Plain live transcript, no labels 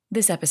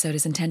This episode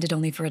is intended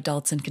only for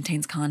adults and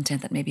contains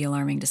content that may be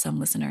alarming to some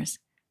listeners.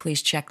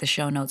 Please check the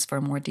show notes for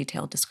a more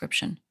detailed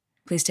description.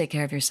 Please take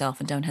care of yourself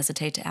and don't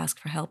hesitate to ask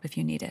for help if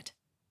you need it.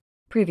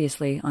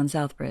 Previously on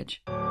Southbridge.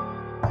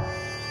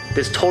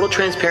 This Total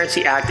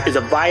Transparency Act is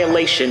a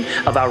violation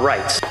of our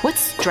rights. What's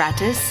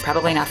Stratus?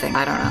 Probably nothing.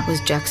 I don't know.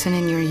 Was Jackson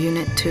in your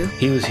unit too?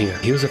 He was here.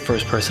 He was the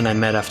first person I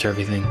met after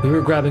everything. We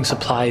were grabbing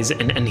supplies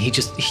and he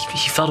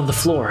fell to the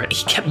floor.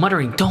 He kept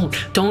muttering, don't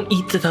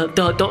eat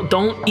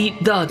don't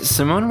eat the.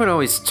 Simone would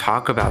always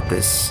talk about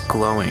this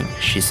glowing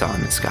she saw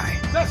in the sky.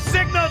 The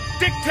signal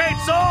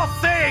dictates all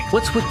things!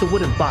 What's with the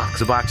wooden box?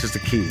 The box is the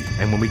key,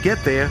 and when we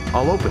get there,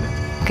 I'll open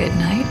it. Good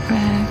night,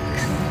 Rex.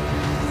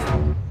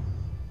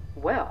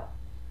 Well,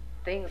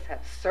 things have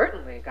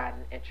certainly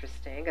gotten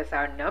interesting as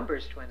our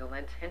numbers dwindle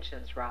and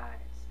tensions rise.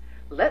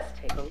 Let's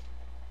take a look.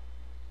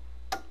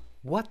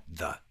 What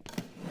the?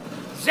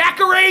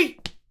 Zachary!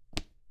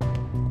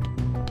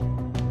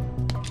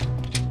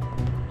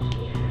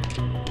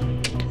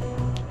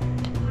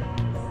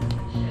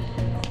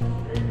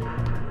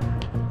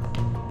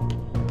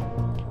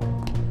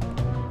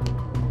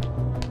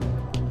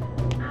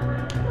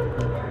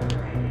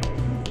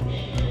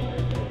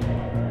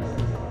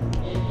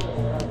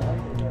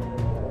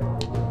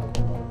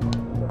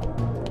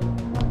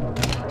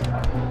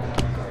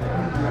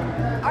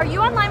 Are you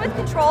online with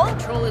Control?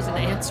 Control isn't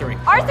answering.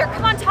 Arthur,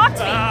 come on, talk to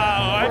me. Oh,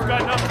 I've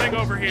got nothing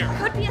over here.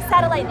 Could be a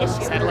satellite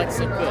issue. Satellite's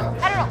so good.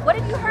 I don't know. What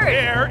have you heard?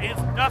 There is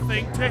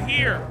nothing to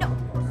hear. No,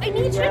 I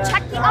need you to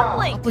check the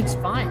uplink. Uplink's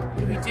fine. What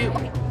do we do?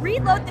 Okay,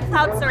 reload the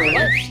cloud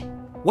server.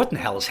 What in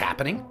the hell is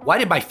happening? Why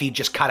did my feed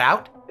just cut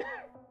out?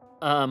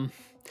 Well,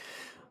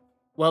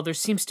 there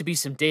seems to be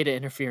some data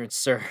interference,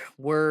 sir.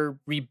 We're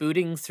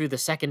rebooting through the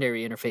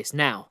secondary interface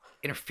now.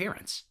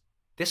 Interference?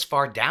 This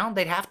far down,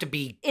 they'd have to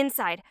be...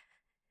 Inside.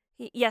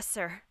 Yes,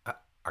 sir.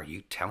 Are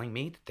you telling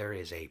me that there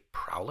is a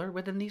prowler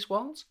within these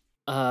walls?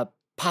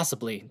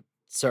 Possibly,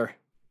 sir.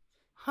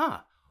 Huh.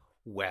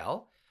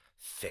 Well,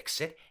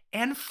 fix it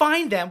and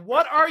find them.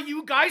 What are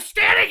you guys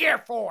standing here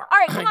for? All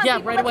right, come on, Yeah,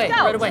 people, right let's away,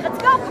 go. right away.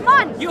 Let's go, come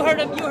on. You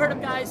heard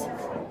him, guys.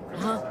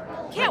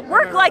 Can't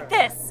work like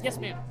this. Yes,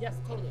 ma'am. Yes,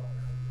 totally.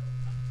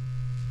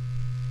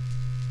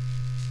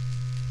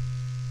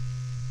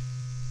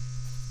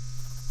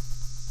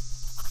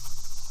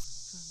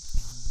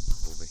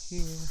 Over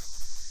here.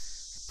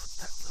 Put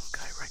that little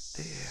guy right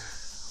there.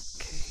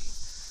 Okay.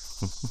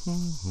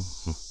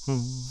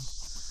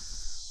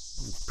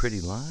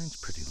 Pretty lines.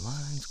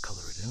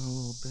 Color it in a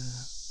little bit.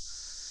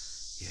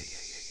 Yeah.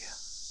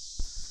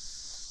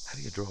 How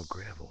do you draw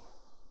gravel?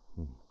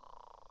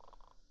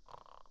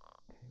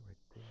 Okay,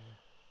 right there.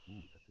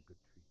 Ooh, that's a good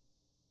tree.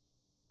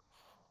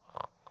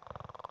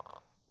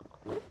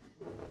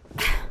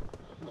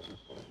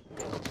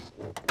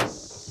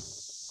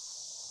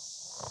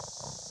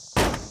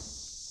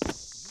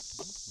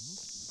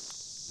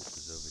 This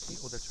is over here.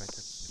 Oh, that's right.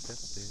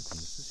 That's there, and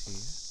this is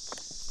here.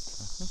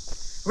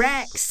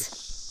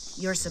 Rex,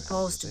 you're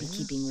supposed to be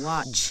keeping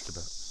watch. Just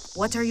about.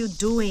 What are you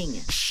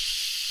doing?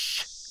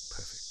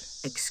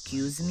 Perfect.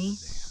 Excuse me?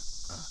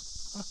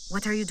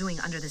 What are you doing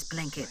under this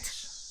blanket?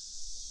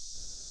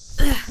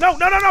 No!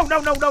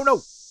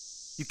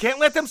 You can't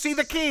let them see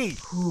the key!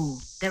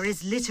 Who? There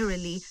is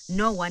literally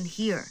no one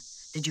here.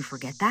 Did you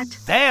forget that?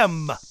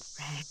 Them!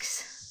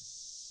 Rex,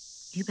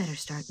 you better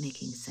start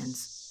making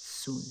sense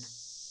soon.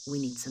 We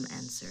need some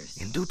answers.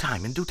 In due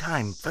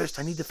time. First,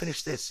 I need to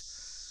finish this.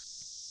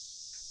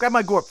 Grab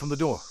my gorp from the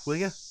door, will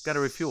you? Gotta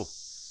refuel.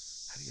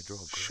 How do you draw a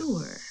gorp?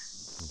 Sure.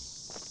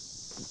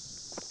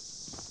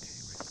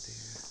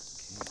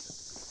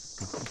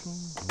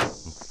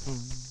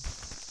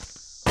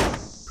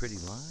 Pretty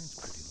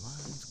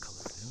lines,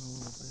 color it in a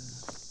little bit.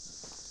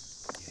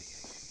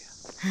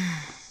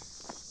 Yeah.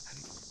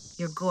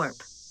 Your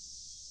gorp.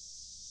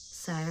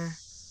 Sire.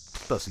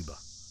 Spasiba.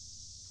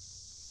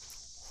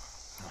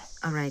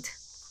 All right.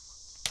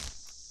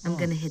 I'm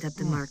gonna hit up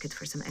the market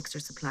for some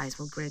extra supplies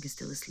while Greg is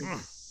still asleep.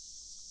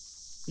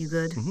 You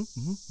good?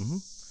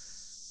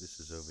 This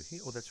is over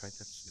here. Oh, that's right.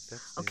 That's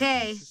there,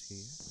 okay. this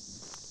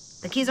is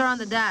here. The keys are on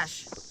the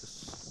dash. Put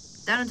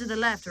this. Down and to the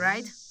left,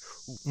 right?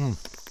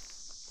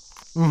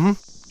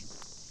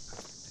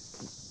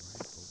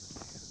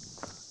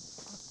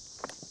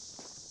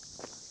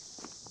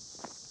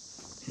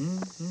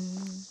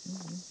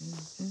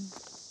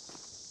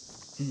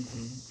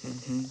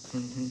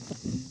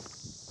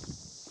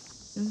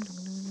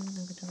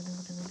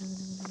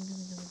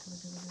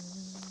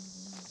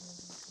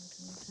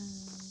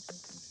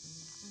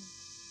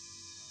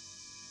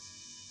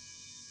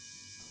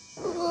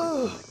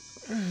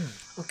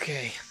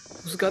 Okay,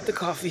 who's got the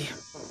coffee?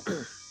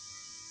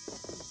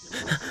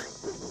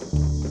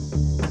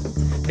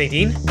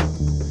 Nadine?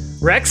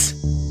 Rex?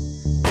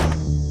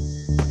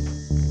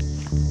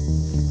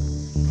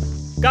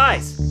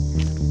 Guys!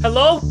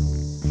 Hello?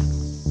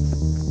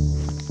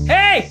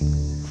 Hey!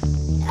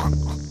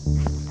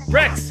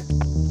 Rex!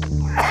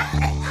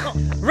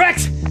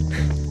 Rex!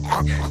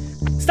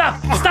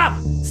 Stop!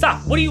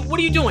 What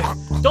are you doing?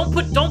 Don't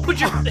put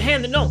your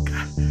hand in, no.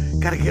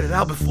 Gotta get it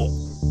out before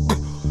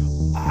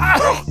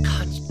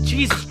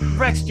Jesus,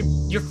 Rex,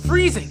 you're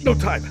freezing. No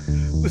time.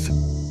 Listen.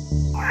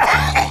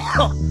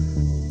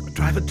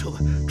 Drive until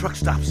the truck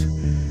stops.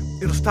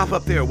 It'll stop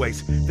up there a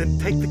ways. Then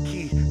take the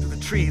key to the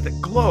tree that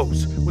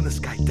glows when the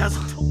sky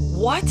doesn't.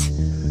 What?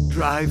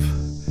 Drive,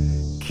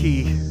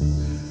 key,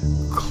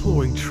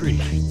 glowing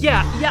tree.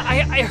 Yeah,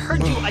 I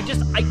heard you. I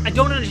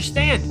don't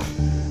understand.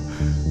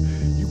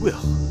 You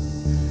will.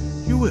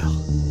 You will.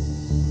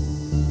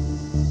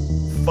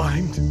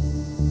 Find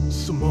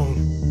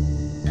Simone.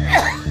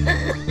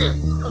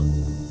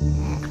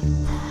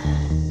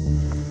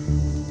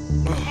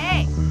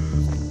 Hey,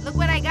 look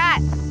what I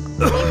got.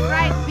 Deep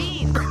fried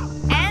beans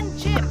and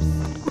chips.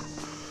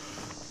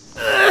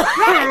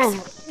 Rex!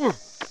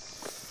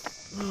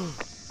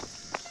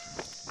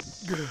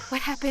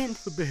 What happened?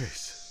 The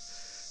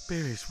berries.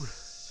 Berries.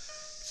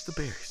 It's the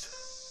berries.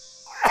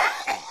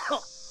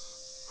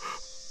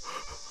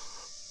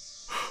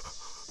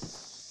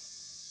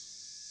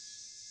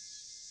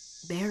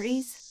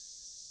 Berries?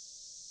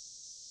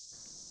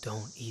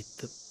 Don't eat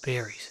the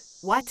berries.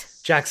 What?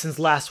 Jackson's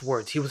last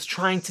words. He was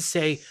trying to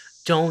say,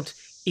 don't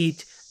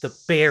eat the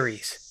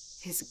berries.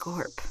 His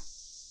gorp.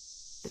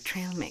 The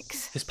trail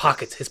mix. His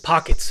pockets.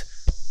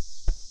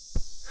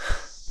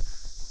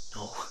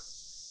 No.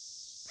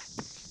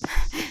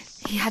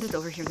 He had it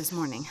over here this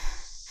morning.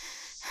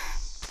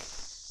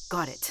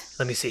 Got it.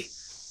 Let me see.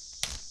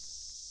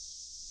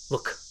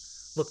 Look,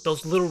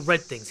 those little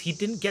red things. He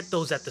didn't get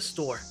those at the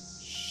store.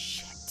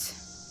 Shit.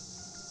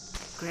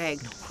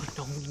 Greg.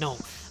 No.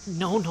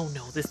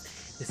 This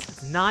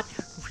is not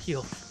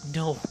real.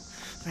 No.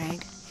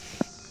 Greg,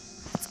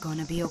 it's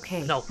gonna be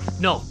okay. No,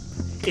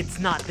 it's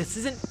not. This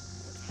isn't.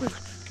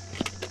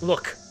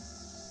 Look,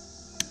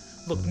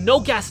 no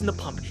gas in the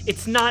pump.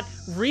 It's not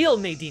real,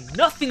 Nadine.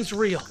 Nothing's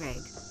real.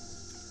 Greg.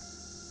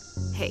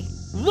 Hey.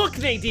 Look,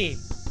 Nadine.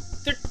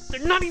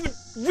 They're not even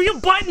real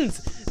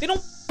buttons. They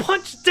don't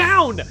punch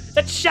down.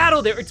 That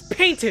shadow there, it's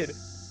painted.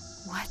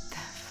 What the?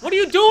 What are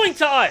you doing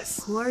to us?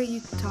 Who are you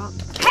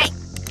talking? Hey!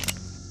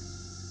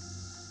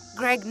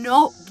 Greg,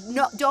 no,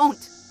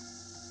 don't.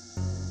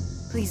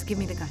 Please give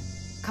me the gun.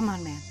 Come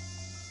on, man.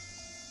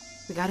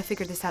 We gotta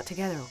figure this out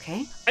together,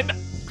 okay?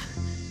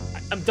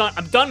 I'm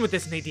done with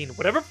this, Nadine.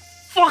 Whatever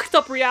fucked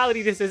up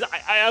reality this is,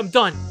 I'm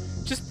done.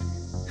 Just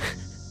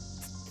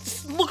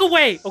look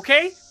away,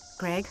 okay?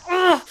 Greg?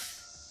 I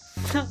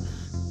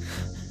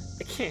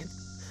can't.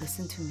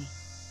 Listen to me.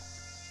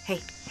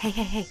 Hey.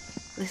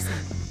 Listen.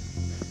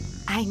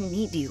 I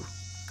need you,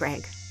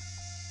 Greg.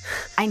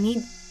 I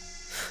need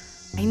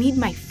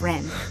my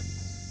friend.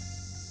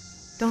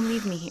 Don't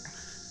leave me here.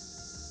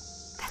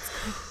 That's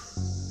good.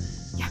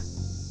 Yeah.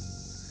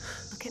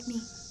 Look at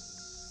me.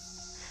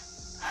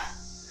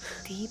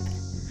 Deep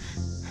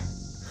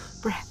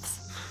breaths.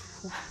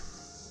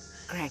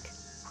 Greg,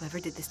 whoever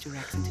did this to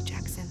Rex and to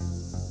Jackson,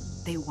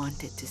 they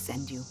wanted to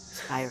send you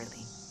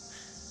spiraling.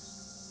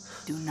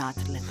 Do not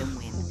let them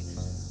win.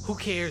 Who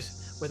cares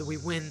whether we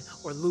win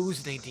or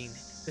lose, Nadine?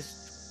 This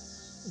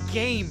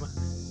game.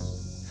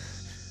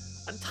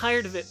 I'm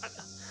tired of it.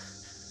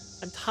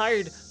 I'm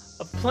tired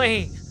of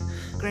playing.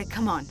 Greg,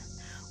 come on.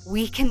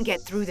 We can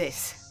get through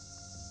this.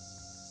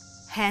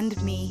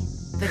 Hand me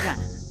the gun.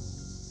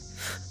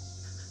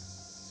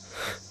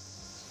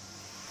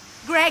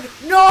 Greg,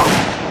 no!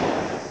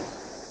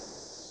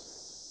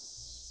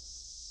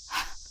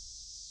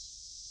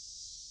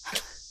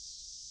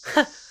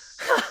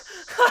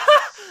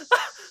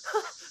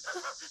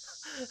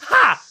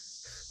 Ha!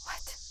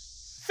 What?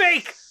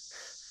 Fake!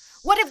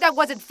 What if that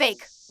wasn't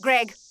fake,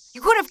 Greg?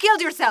 You could have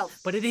killed yourself.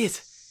 But it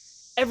is.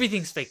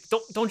 Everything's fake.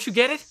 Don't you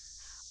get it?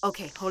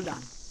 Okay, hold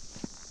on.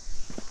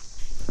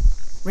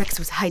 Rex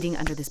was hiding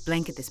under this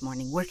blanket this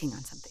morning, working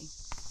on something.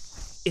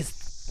 Is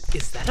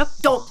that a...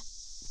 Don't!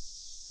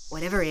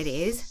 Whatever it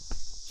is,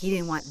 he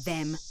didn't want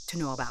them to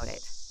know about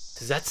it.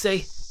 Does that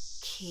say...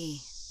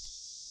 Key.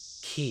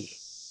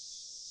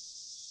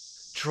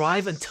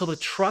 Drive until the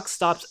truck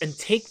stops and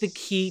take the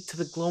key to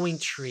the glowing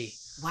tree.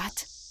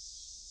 What?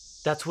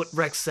 That's what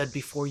Rex said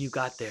before you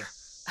got there.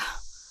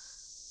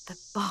 The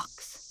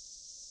box.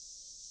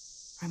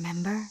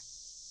 Remember?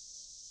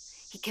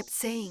 He kept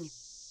saying,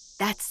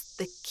 that's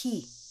the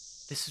key.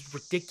 This is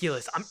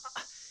ridiculous.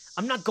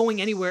 I'm not going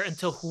anywhere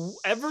until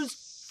whoever's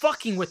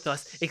fucking with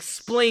us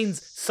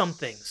explains some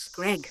things.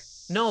 Greg.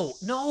 No.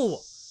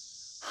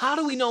 How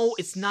do we know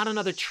it's not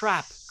another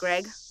trap?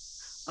 Greg,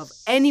 of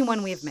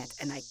anyone we've met,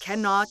 and I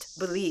cannot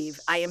believe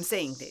I am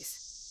saying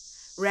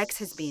this, Rex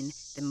has been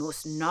the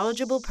most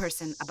knowledgeable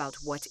person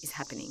about what is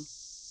happening.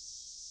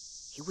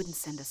 He wouldn't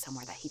send us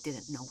somewhere that he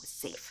didn't know was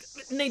safe.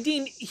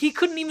 Nadine, he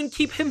couldn't even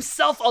keep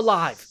himself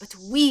alive. But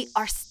we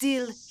are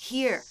still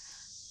here.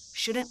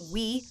 Shouldn't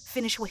we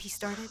finish what he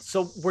started?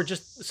 So we're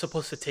just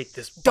supposed to take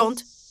this...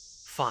 Don't.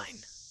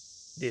 Fine.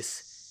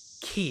 This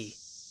key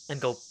and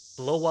go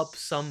blow up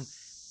some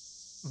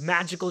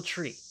magical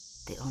tree.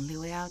 The only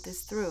way out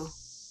is through.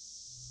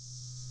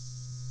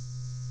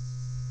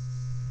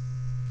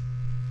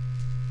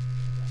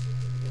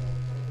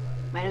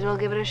 Might as well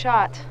give it a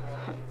shot.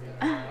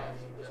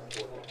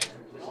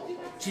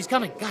 She's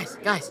coming, guys.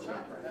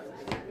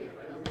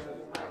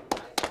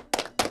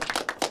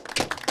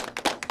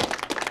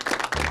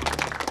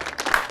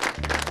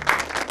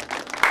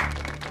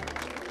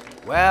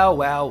 Well,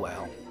 well,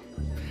 well.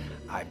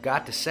 I've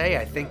got to say,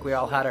 I think we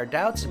all had our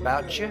doubts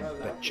about you,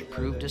 but you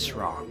proved us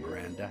wrong,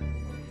 Miranda.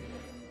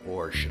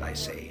 Or should I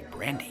say,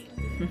 Brandy.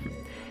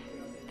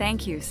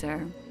 Thank you,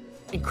 sir.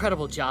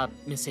 Incredible job,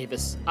 Miss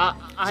Avis.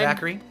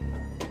 Zachary,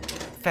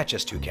 fetch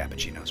us 2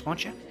 cappuccinos,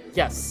 won't you?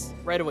 Yes,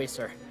 right away,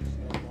 sir.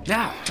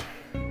 Now,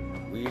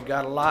 we've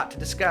got a lot to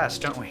discuss,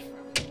 don't we?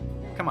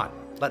 Come on,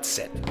 let's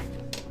sit.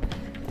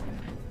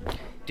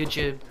 Did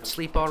you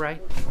sleep all right?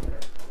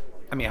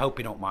 I mean, I hope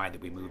you don't mind that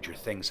we moved your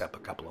things up a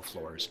couple of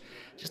floors.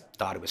 Just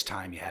thought it was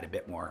time you had a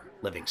bit more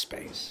living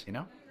space, you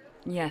know?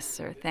 Yes,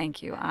 sir,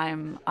 thank you.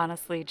 I'm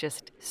honestly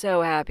just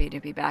so happy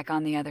to be back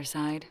on the other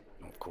side.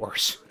 Of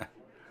course.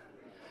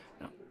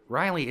 Now,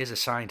 Riley is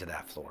assigned to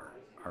that floor.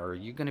 Are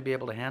you going to be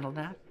able to handle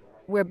that?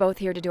 We're both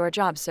here to do our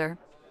jobs, sir.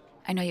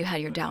 I know you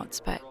had your doubts,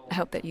 but I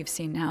hope that you've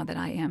seen now that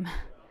I am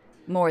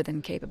more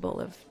than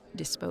capable of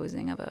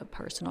disposing of a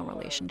personal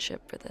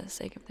relationship for the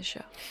sake of the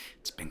show.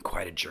 It's been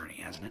quite a journey,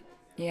 hasn't it?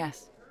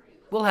 Yes.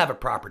 We'll have a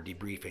proper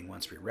debriefing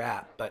once we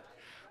wrap, but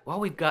while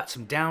we've got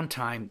some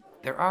downtime,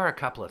 there are a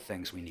couple of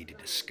things we need to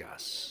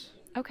discuss.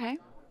 Okay.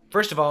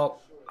 First of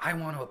all, I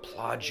want to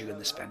applaud you in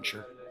this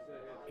venture.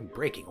 And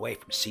breaking away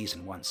from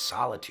Season 1's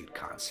solitude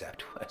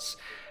concept was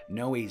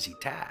no easy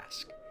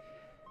task.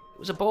 It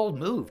was a bold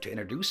move to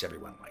introduce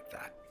everyone like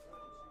that.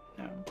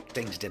 You know,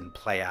 things didn't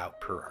play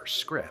out per our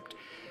script,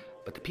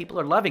 but the people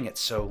are loving it,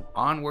 so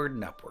onward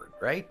and upward,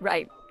 right?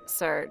 Right,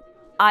 sir.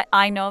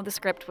 I know the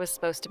script was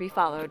supposed to be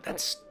followed,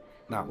 That's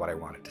not what I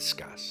want to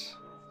discuss.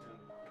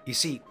 You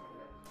see,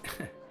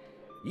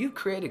 you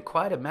created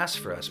quite a mess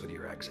for us with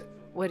your exit.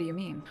 What do you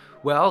mean?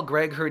 Well,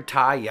 Greg heard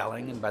Ty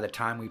yelling, and by the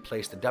time we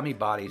placed the dummy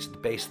bodies at the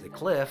base of the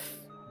cliff,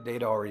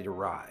 they'd already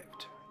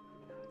arrived.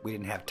 We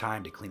didn't have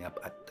time to clean up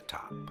at the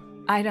top.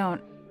 I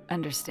don't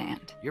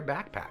understand. Your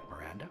backpack,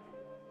 Miranda.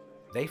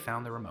 They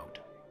found the remote.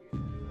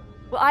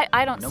 Well,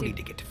 I don't No see... need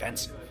to get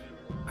defensive.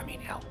 I mean,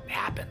 hell, it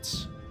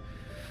happens.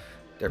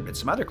 There have been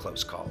some other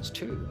close calls,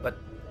 too, but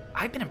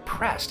I've been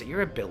impressed at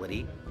your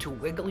ability to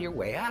wiggle your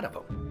way out of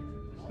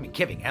them. I mean,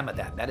 giving Emma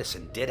that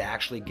medicine did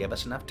actually give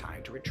us enough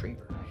time to retrieve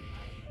her.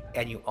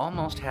 And you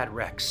almost had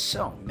Rex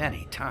so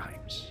many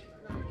times.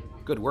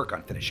 Good work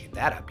on finishing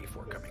that up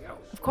before coming home.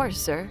 Of course,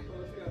 sir.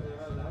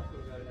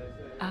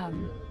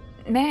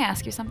 May I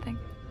ask you something?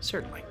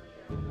 Certainly.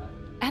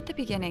 At the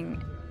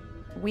beginning,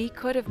 we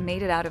could have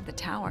made it out of the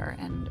tower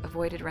and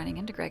avoided running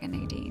into Greg and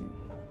Nadine.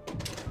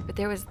 But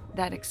there was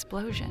that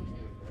explosion.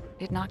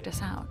 It knocked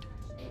us out.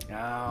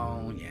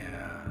 Oh,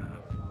 yeah.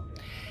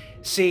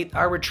 See,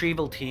 our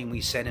retrieval team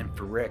we sent in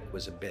for Rick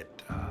was a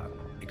bit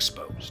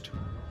exposed.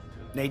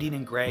 Nadine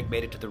and Greg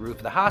made it to the roof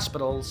of the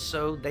hospital,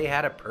 so they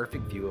had a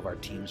perfect view of our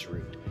team's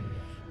route.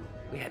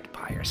 We had to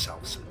buy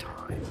ourselves some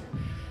time,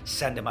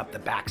 send them up the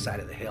backside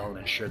of the hill and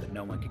ensure that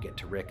no one could get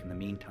to Rick in the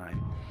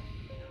meantime.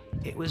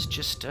 It was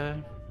just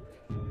a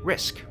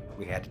risk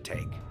we had to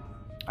take.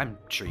 I'm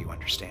sure you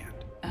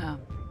understand. Oh,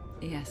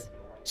 yes.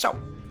 So,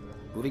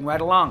 moving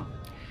right along.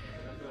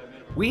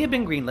 We have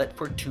been greenlit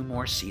for 2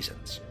 more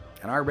seasons,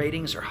 and our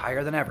ratings are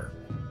higher than ever,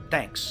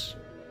 thanks,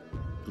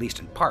 at least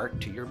in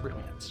part, to your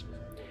brilliance.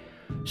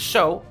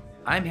 So,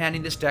 I'm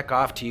handing this deck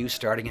off to you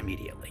starting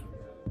immediately.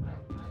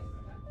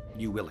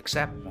 You will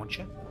accept, won't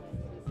you?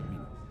 I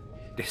mean,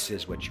 this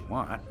is what you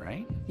want,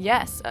 right?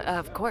 Yes,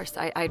 of course.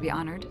 I'd be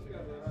honored.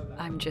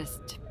 I'm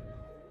just...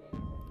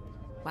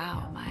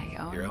 Wow, my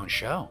own... Your own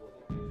show.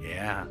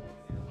 Yeah.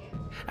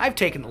 I've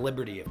taken the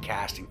liberty of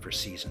casting for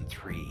Season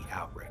 3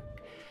 Outbreak.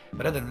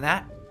 But other than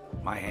that,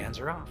 my hands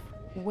are off.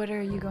 What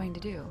are you going to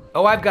do?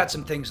 Oh, I've got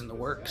some things in the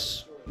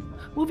works.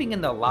 Moving in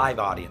the live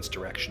audience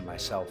direction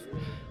myself.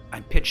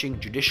 I'm pitching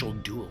Judicial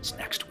Duels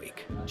next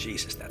week.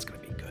 Jesus, that's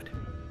going to be good.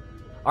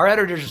 Our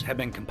editors have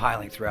been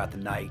compiling throughout the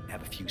night and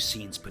have a few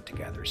scenes put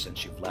together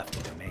since you've left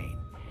the domain.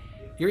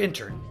 Your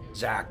intern,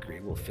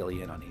 Zachary, will fill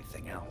you in on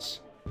anything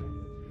else.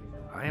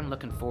 I am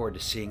looking forward to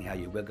seeing how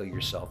you wiggle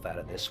yourself out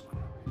of this one.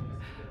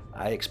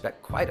 I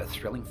expect quite a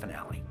thrilling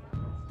finale,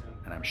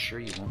 and I'm sure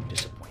you won't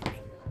disappoint me.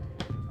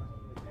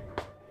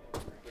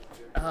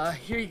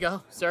 Here you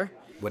go, sir.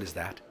 What is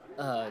that?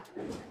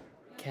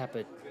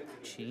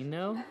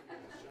 Cappuccino?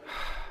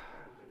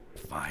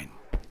 Fine.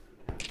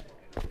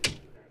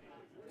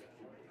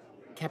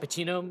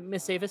 Cappuccino,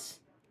 Miss Avis?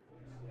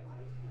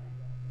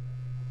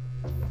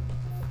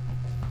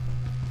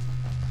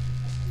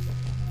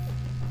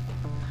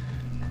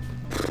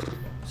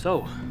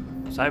 So,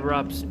 cyber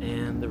ops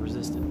and the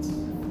resistance.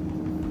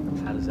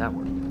 How does that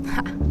work?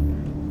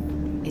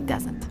 It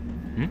doesn't.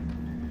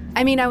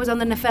 I mean, I was on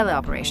the Nefela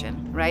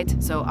operation,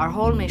 right? So our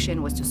whole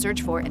mission was to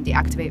search for and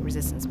deactivate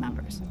resistance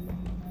members.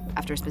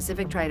 After a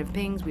specific triad of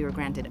pings, we were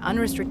granted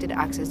unrestricted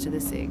access to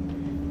the SIG.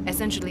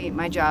 Essentially,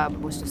 my job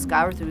was to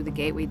scour through the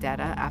gateway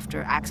data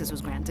after access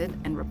was granted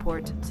and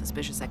report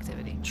suspicious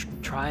activity.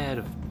 Triad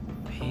of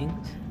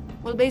pings?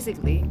 Well,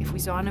 basically, if we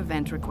saw an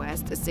event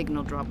request, a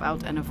signal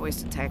dropout, and a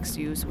voice-to-text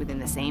use within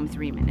the same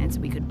 3 minutes,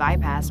 we could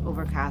bypass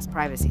overcast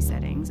privacy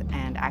settings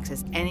and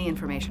access any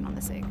information on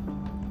the SIG.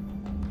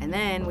 And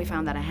then we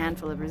found that a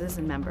handful of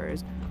resistance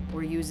members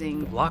were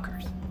using...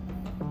 Blockers.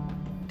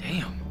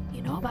 Damn.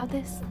 You know about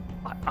this?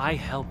 I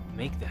helped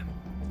make them.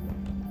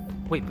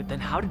 Wait, but then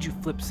how did you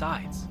flip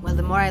sides? Well,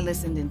 the more I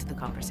listened into the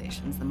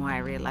conversations, the more I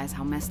realized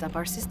how messed up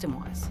our system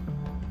was.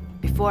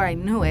 Before I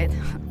knew it,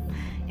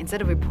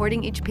 instead of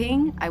reporting each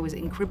ping, I was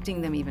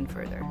encrypting them even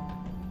further.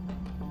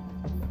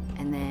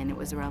 And then it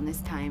was around this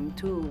time,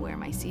 too, where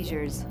my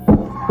seizures...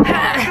 Was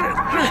that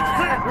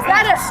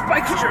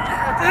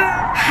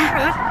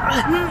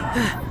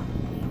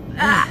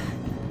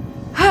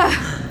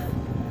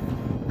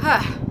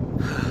a...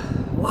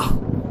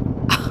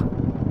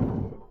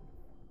 Whoa.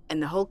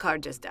 And the whole car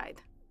just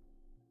died.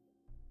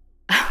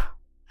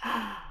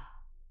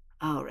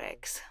 Oh,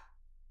 Rex.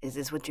 Is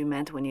this what you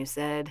meant when you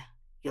said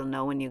you'll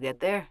know when you get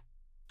there?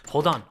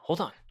 Hold on.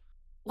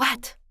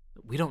 What?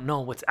 We don't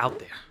know what's out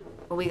there.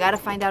 Well, we gotta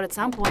find out at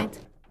some point.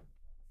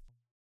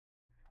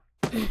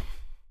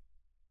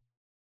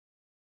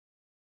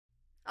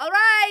 All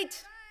right!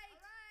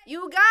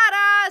 You got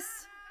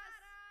us!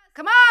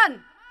 Come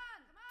on!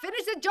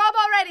 Finish the job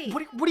already!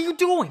 What are you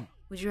doing?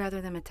 Would you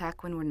rather them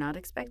attack when we're not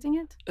expecting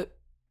it?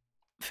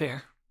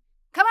 Fair.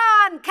 Come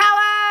on,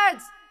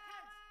 cowards!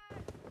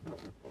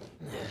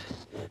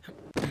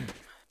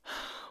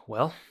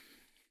 Well,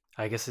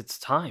 I guess it's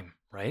time,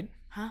 right?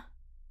 Huh?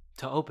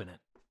 To open it.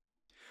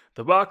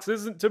 The box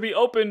isn't to be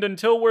opened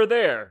until we're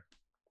there.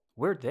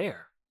 We're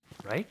there,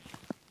 right?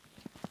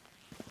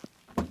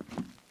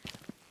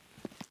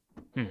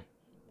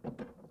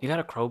 You got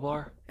a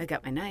crowbar? I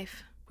got my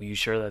knife. Are you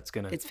sure that's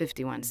gonna... It's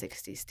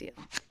 5160 steel.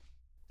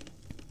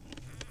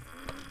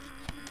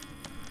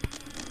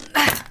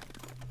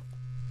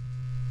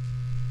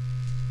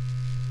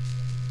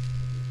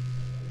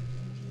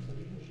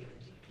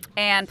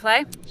 And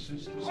play.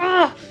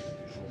 I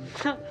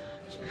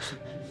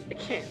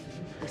can't.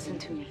 Listen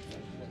to me.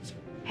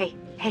 Hey,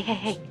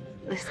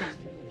 listen.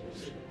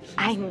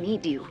 I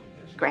need you,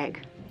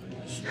 Greg.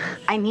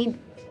 I need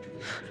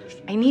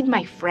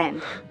my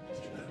friend.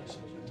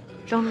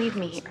 Don't leave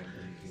me here.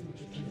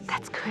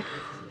 That's good.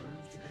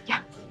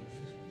 Yeah.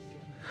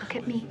 Look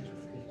at me.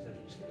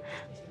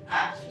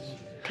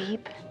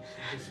 Deep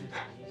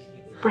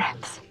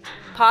breaths.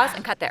 Pause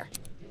and cut there.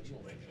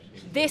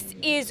 This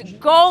is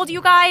gold,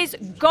 you guys.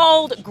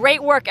 Gold.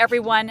 Great work,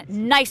 everyone.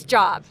 Nice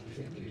job.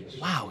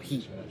 Wow,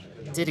 he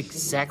did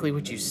exactly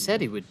what you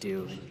said he would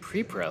do in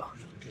pre-pro.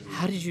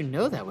 How did you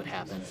know that would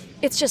happen?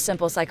 It's just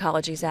simple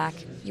psychology, Zach.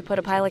 You put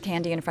a pile of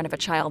candy in front of a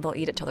child, they'll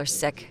eat it till they're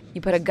sick.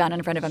 You put a gun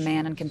in front of a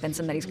man and convince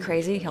him that he's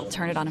crazy, he'll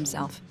turn it on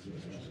himself.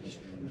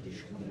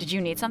 Did you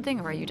need something,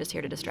 or are you just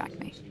here to distract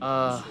me?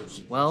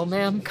 Well,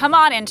 ma'am? Come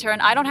on, intern.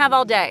 I don't have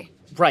all day.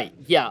 Right,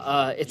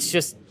 yeah, it's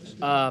just,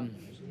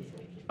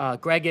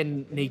 Greg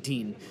and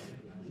Nadine,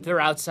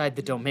 they're outside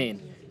the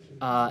domain.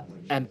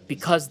 And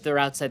because they're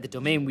outside the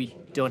domain, we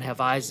don't have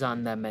eyes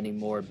on them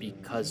anymore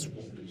because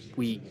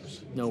we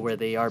know where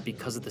they are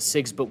because of the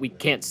SIGs, but we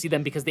can't see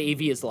them because the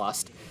AV is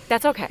lost.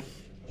 That's okay.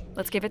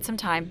 Let's give it some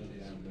time.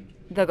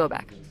 They'll go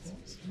back.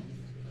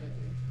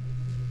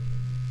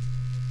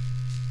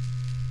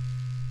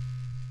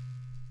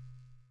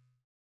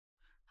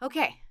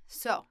 Okay,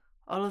 so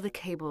all of the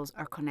cables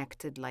are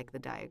connected like the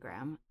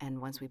diagram,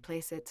 and once we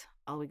place it,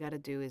 all we gotta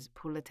do is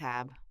pull a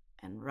tab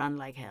and run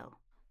like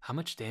hell. How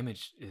much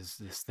damage is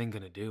this thing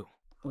gonna do?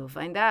 We'll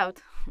find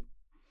out.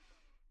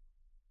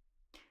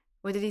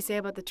 What did he say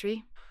about the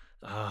tree?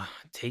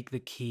 Take the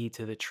key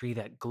to the tree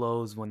that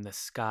glows when the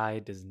sky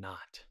does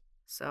not.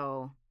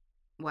 So,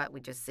 what,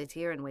 we just sit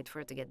here and wait for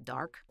it to get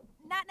dark?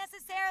 Not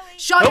necessarily.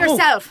 Show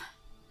yourself!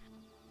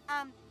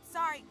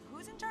 Sorry,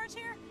 who's in charge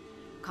here?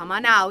 Come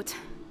on out.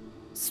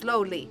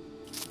 Slowly.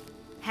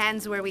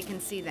 Hands where we can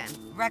see them.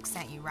 Rex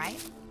sent you,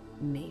 right?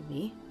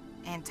 Maybe.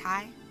 And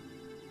Ty?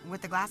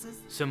 With the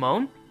glasses?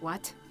 Simone?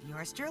 What?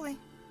 Yours truly.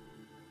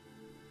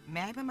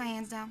 May I put my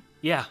hands down?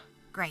 Yeah.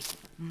 Great.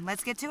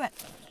 Let's get to it.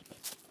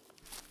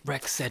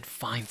 Rex said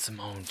find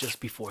Simone just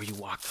before you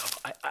walked up.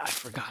 I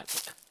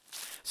forgot.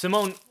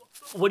 Simone,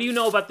 what do you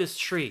know about this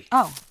tree?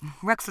 Oh,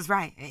 Rex was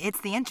right. It's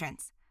the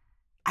entrance.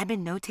 I've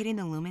been notating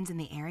the lumens in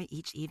the area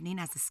each evening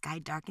as the sky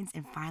darkens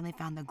and finally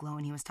found the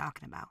glowing he was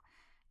talking about.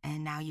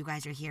 And now you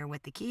guys are here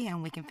with the key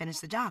and we can finish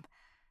the job.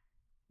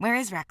 Where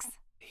is Rex?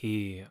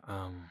 He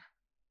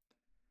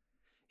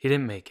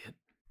didn't make it.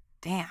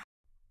 Damn.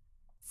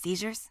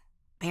 Seizures?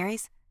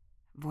 Berries?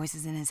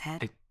 Voices in his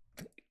head?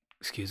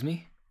 Excuse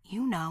me?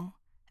 You know,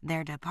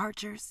 their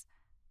departures.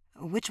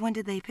 Which one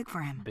did they pick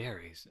for him?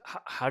 Berries?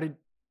 How did...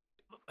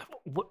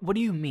 What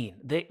do you mean?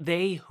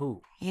 They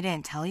who? He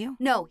didn't tell you?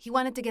 No, he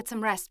wanted to get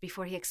some rest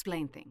before he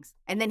explained things.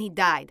 And then he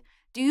died.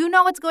 Do you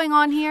know what's going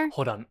on here?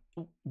 Hold on.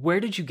 Where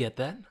did you get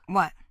that?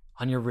 What?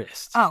 On your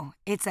wrist. Oh,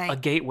 it's a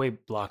gateway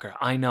blocker.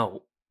 I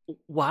know.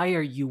 Why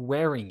are you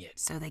wearing it?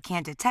 So they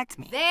can't detect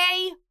me.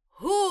 They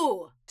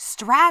who?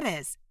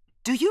 Stratus.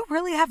 Do you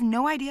really have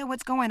no idea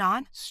what's going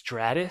on?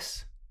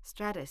 Stratus?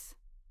 Stratus.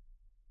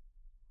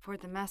 For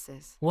the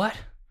masses. What?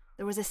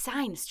 There was a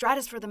sign,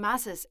 Stratus for the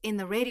masses, in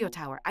the radio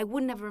tower. I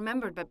wouldn't have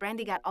remembered, but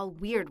Brandy got all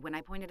weird when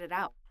I pointed it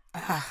out.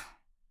 Ugh,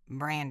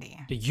 Brandy.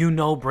 Do you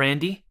know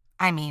Brandy?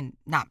 I mean,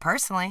 not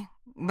personally,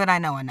 but I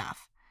know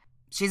enough.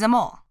 She's a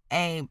mole,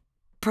 a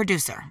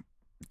producer.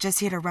 Just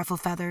here to ruffle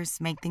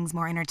feathers, make things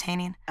more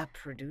entertaining. A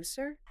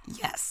producer?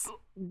 Yes.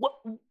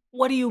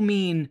 What do you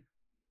mean,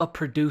 a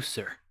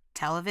producer?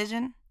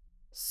 Television?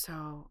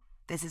 So,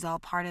 This is all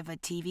part of a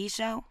TV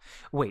show?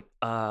 Wait,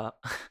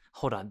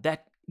 hold on.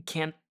 That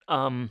can't,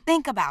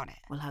 Think about it.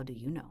 well, how do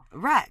you know?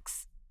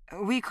 Rex.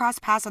 We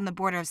crossed paths on the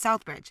border of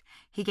Southbridge.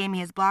 He gave me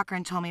his blocker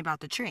and told me about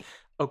the tree.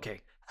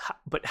 Okay,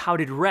 but how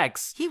did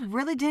Rex? He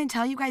really didn't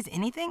tell you guys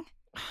anything?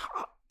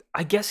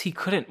 I guess he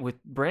couldn't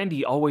with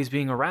Brandy always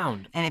being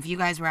around. And if you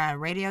guys were at a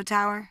radio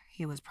tower,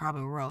 he was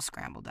probably real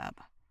scrambled up.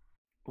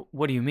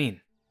 What do you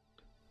mean?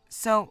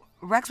 So,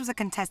 Rex was a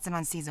contestant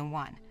on season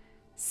 1.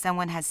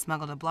 Someone had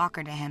smuggled a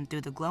blocker to him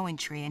through the glowing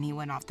tree and he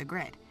went off the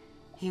grid.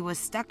 He was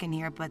stuck in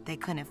here, but they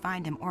couldn't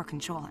find him or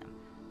control him.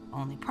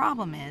 Only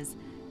problem is,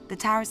 the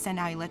towers send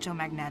out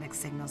electromagnetic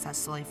signals that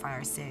slowly fry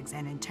our SIGs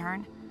and in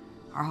turn,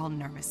 our whole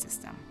nervous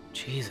system.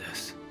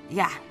 Jesus.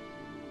 Yeah.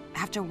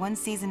 After 1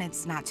 season,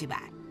 it's not too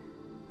bad.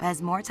 But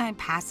as more time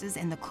passes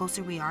and the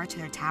closer we are to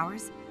their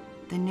towers,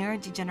 the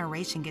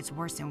neurodegeneration gets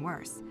worse and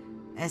worse.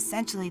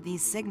 Essentially,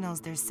 these signals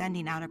they're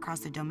sending out across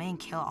the domain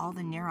kill all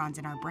the neurons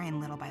in our brain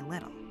little by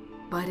little.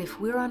 But if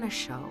we're on a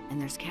show and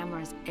there's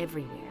cameras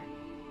everywhere,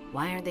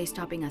 why aren't they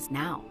stopping us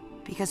now?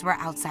 Because we're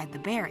outside the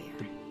barrier.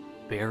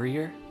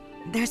 Berrier?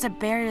 There's a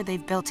barrier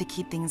they've built to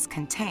keep things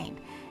contained.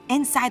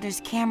 Inside,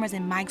 there's cameras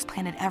and mics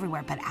planted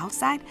everywhere, but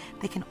outside,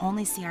 they can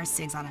only see our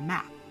SIGs on a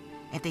map.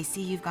 If they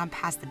see you've gone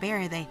past the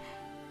barrier, they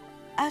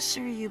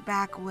usher you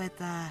back with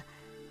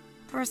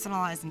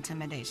personalized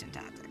intimidation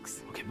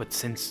tactics. Okay, but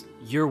since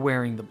you're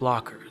wearing the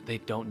blocker, they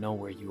don't know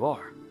where you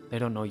are. They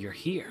don't know you're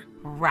here.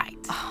 Right.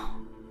 Oh,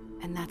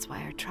 and that's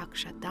why our truck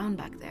shut down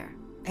back there.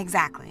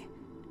 Exactly.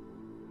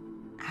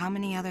 How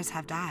many others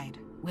have died?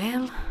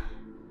 Well,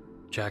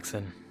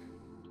 Jackson,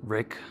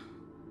 Rick,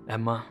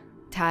 Emma.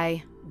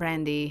 Ty,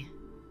 Brandy,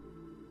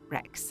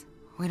 Rex.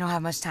 We don't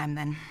have much time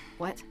then.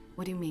 What?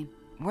 What do you mean?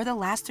 We're the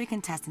last 3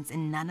 contestants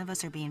and none of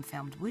us are being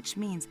filmed, which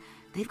means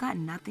they've got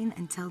nothing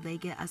until they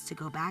get us to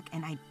go back,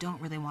 and I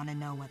don't really want to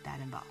know what that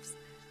involves.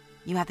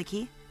 You have the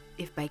key?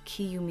 If by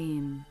key you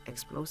mean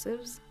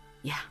explosives?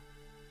 Yeah,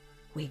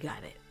 we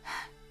got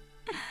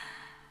it.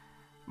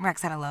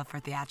 Rex had a love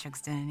for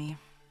theatrics, didn't he?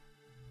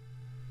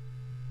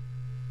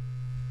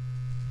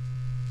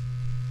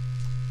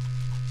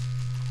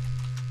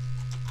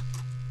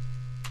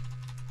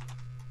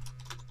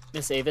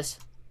 Miss Avis,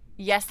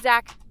 Yes,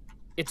 Zach?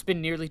 it's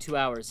been nearly 2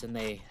 hours and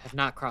they have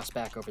not crossed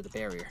back over the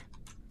barrier.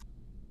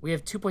 We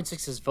have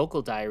 2.6's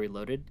vocal diary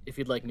loaded, if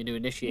you'd like me to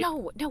initiate.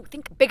 No,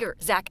 think bigger,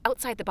 Zach,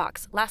 outside the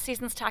box. Last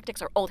season's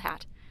tactics are old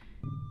hat.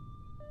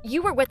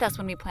 You were with us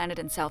when we planted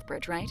in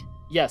Southbridge, right?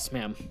 Yes,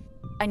 ma'am.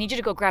 I need you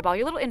to go grab all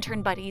your little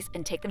intern buddies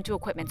and take them to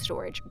equipment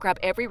storage. Grab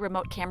every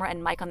remote camera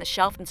and mic on the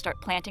shelf and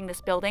start planting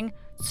this building.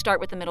 Start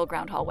with the middle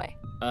ground hallway.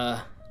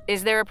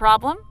 Is there a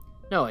problem?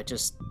 No,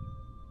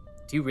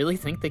 do you really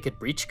think they could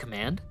breach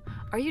command?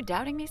 Are you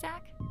doubting me,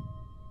 Zach?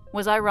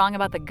 Was I wrong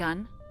about the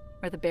gun?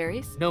 Or the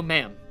berries? No,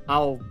 ma'am.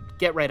 I'll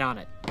get right on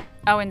it.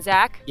 Oh, and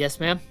Zach? Yes,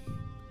 ma'am?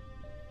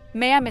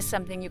 Ma'am is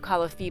something you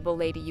call a feeble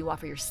lady you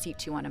offer your seat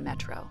to on a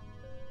metro.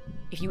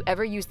 If you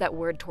ever use that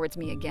word towards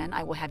me again,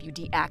 I will have you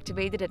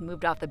deactivated and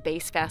moved off the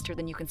base faster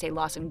than you can say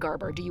Lawson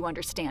Garber. Do you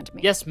understand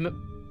me? Yes,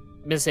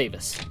 Miss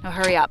Avis. Now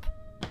hurry up.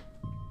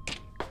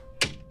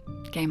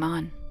 Game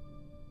on.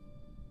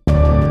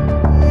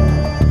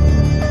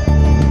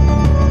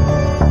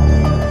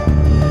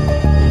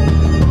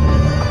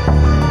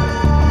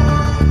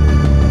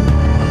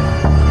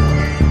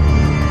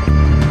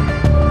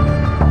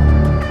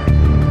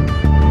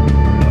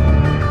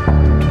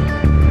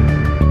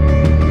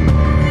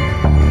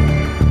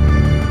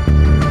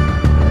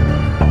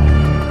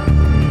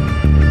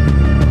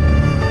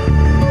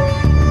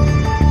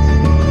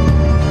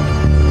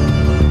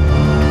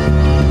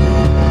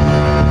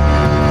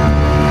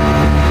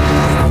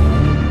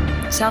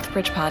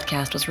 Southbridge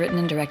Podcast was written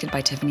and directed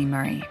by Tiffany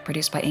Murray,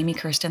 produced by Amy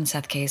Kirsten,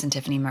 Seth Kays, and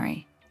Tiffany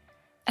Murray.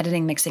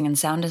 Editing, mixing, and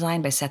sound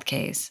design by Seth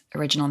Kays.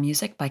 Original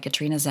music by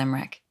Katrina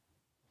Zemrek.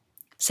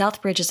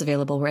 Southbridge is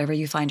available wherever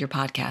you find your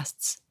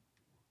podcasts.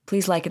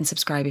 Please like and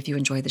subscribe if you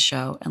enjoyed the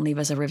show, and leave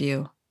us a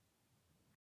review.